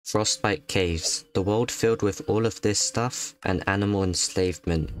Frostbite Caves, the world filled with all of this stuff and animal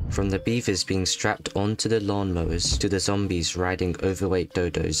enslavement, from the beavers being strapped onto the lawnmowers to the zombies riding overweight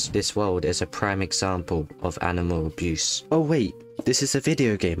dodos. This world is a prime example of animal abuse. Oh wait, this is a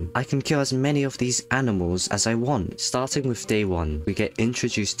video game. I can kill as many of these animals as I want. Starting with day 1, we get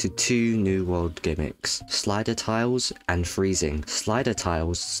introduced to two new world gimmicks, slider tiles and freezing. Slider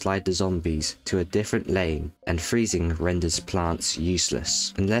tiles slide the zombies to a different lane, and freezing renders plants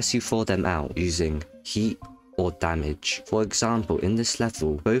useless, unless you thaw them out using heat or damage. For example, in this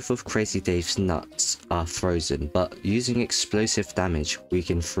level, both of Crazy Dave's nuts are frozen, but using explosive damage, we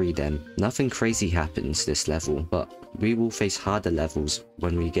can free them. Nothing crazy happens this level, but we will face harder levels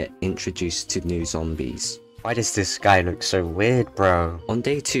when we get introduced to new zombies. Why does this guy look so weird, bro? On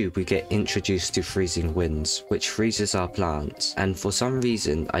day 2, we get introduced to freezing winds, which freezes our plants, and for some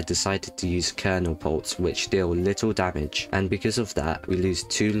reason I decided to use Catapults, which deal little damage, and because of that we lose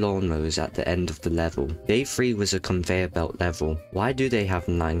 2 lawnmowers at the end of the level. Day 3 was a conveyor belt level. Why do they have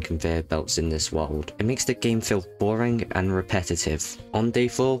 9 conveyor belts in this world? It makes the game feel boring and repetitive. On day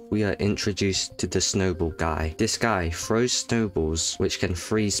 4, we are introduced to the snowball guy. This guy throws snowballs which can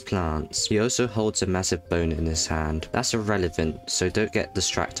freeze plants. He also holds a massive bone in his hand. That's irrelevant, so don't get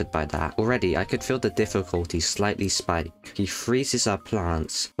distracted by that. Already I could feel the difficulty slightly spike. He freezes our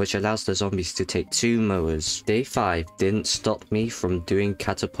plants, which allows the zombies to take 2 mowers. Day 5 didn't stop me from doing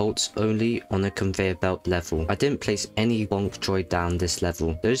catapults only on a conveyor belt level. I didn't place any bonk joy down this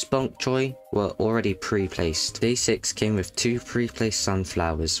level. Those bonk joy were already pre-placed. Day 6 came with 2 pre-placed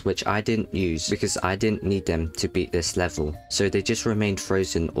sunflowers, which I didn't use because I didn't need them to beat this level, so they just remained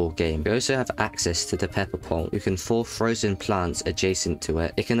frozen all game. We also have access to the pepper pot. You can thaw frozen plants adjacent to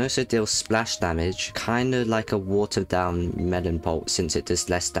it. It can also deal splash damage, kinda like a watered down melon pulp since it does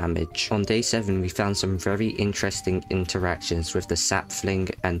less damage. On day 7 we found some very interesting interactions with the sapling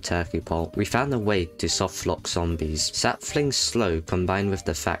and turkey pulp. We found a way to soft lock zombies. Sapling's slow combined with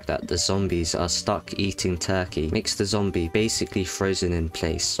the fact that the zombies are stuck eating turkey makes the zombie basically frozen in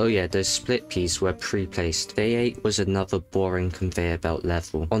place. Oh yeah, those split peas were pre-placed. Day 8 was another boring conveyor belt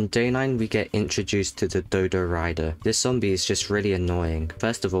level. On day 9 we get introduced to the dodo rider. This zombie is just really annoying.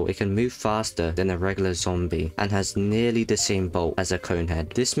 First of all, it can move faster than a regular zombie and has nearly the same bolt as a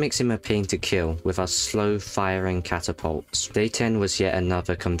conehead. This makes him a pain to kill with our slow firing catapults. Day 10 was yet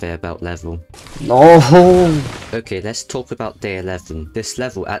another conveyor belt level. No! Okay, let's talk about day 11. This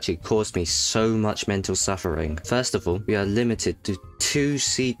level actually caused me so much mental suffering. First of all, we are limited to 2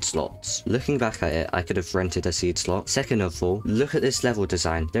 seed slots. Looking back at it, I could have rented a seed slot. Second of all, look at this level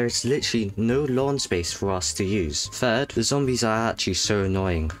design. There is literally no lawn space for us to use. Third, the zombies are actually so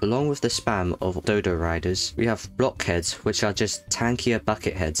annoying. Along with the spam of dodo riders, we have blockheads, which are just tankier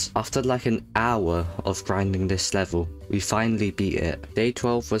bucket heads. After like an hour of grinding this level, we finally beat it. Day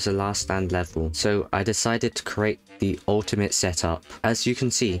 12 was a last stand level, so I decided to create the ultimate setup. As you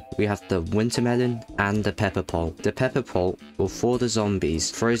can see, we have the wintermelon and the pepper pulp. The pepper pulp will thaw the zombies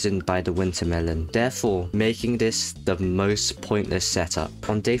frozen by the wintermelon, therefore making this the most pointless setup.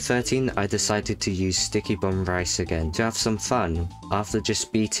 On day 13, I decided to use sticky bomb rice again to have some fun after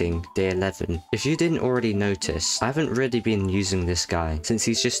just beating day 11. If you didn't already notice, I haven't really been using this guy since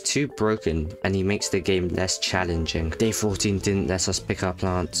he's just too broken and he makes the game less challenging. Day 14 didn't let us pick our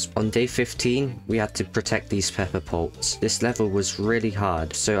plants. On day 15, we had to protect these pepper pulps. This level was really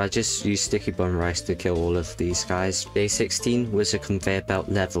hard, so I just used sticky bomb rice to kill all of these guys. Day 16 was a conveyor belt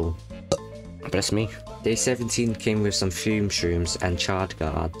level. Bless me. Day 17 came with some fume shrooms and charred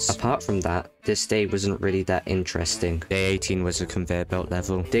guards. Apart from that, this day wasn't really that interesting. Day 18 was a conveyor belt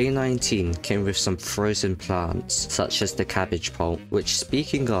level. Day 19 came with some frozen plants, such as the cabbage pulp, which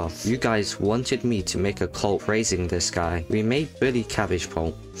speaking of, you guys wanted me to make a cult praising this guy. We made Bully Cabbage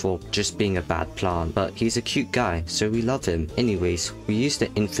Pulp for just being a bad plant, but he's a cute guy, so we love him. Anyways, we used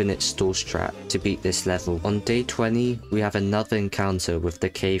the infinite stall strat to beat this level. On day 20, we have another encounter with the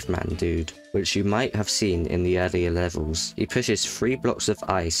caveman dude, which you might have seen in the earlier levels. He pushes 3 blocks of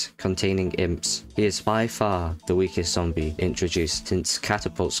ice containing imps. He is by far the weakest zombie introduced since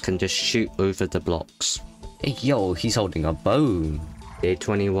catapults can just shoot over the blocks. Hey, yo, he's holding a bone. Day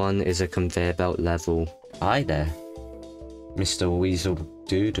 21 is a conveyor belt level. Hi there, Mr. Weasel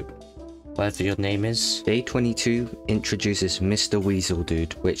dude. Whatever your name is. Day 22 introduces Mr. Weasel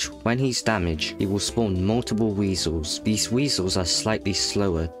Dude, which, when he's damaged, he will spawn multiple weasels. These weasels are slightly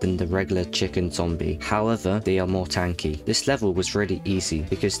slower than the regular chicken zombie, however, they are more tanky. This level was really easy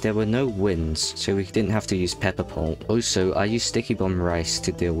because there were no winds, so we didn't have to use pepper pulp. Also, I used sticky bomb rice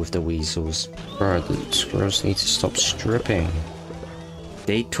to deal with the weasels. Bro, the squirrels need to stop stripping.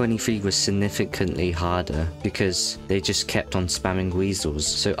 Day 23 was significantly harder because they just kept on spamming weasels,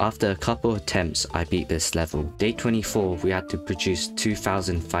 so after a couple attempts I beat this level. Day 24 we had to produce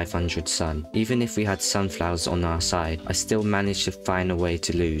 2,500 sun. Even if we had sunflowers on our side, I still managed to find a way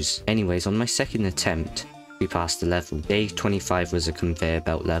to lose. Anyways, on my second attempt, we passed the level. Day 25 was a conveyor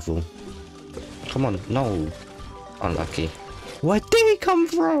belt level. Come on, no. Unlucky. Where did he come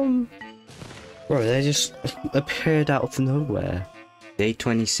from? Bro, they just appeared out of nowhere. Day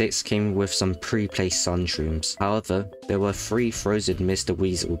 26 came with some pre-placed sunshrooms. However, there were 3 frozen Mr.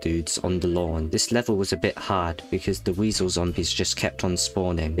 Weasel dudes on the lawn. This level was a bit hard because the weasel zombies just kept on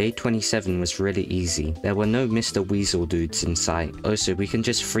spawning. Day 27 was really easy. There were no Mr. Weasel dudes in sight. Also, we can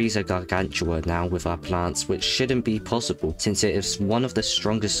just freeze a gargantua now with our plants, which shouldn't be possible since it is one of the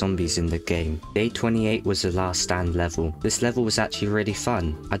strongest zombies in the game. Day 28 was the last stand level. This level was actually really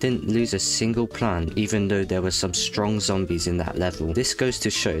fun. I didn't lose a single plant even though there were some strong zombies in that level. This goes to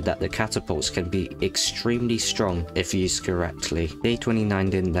show that the catapults can be extremely strong if used correctly. Day 29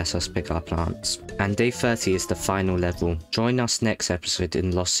 didn't let us pick our plants. And day 30 is the final level. Join us next episode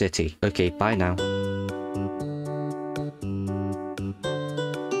in Lost City. Okay, bye now.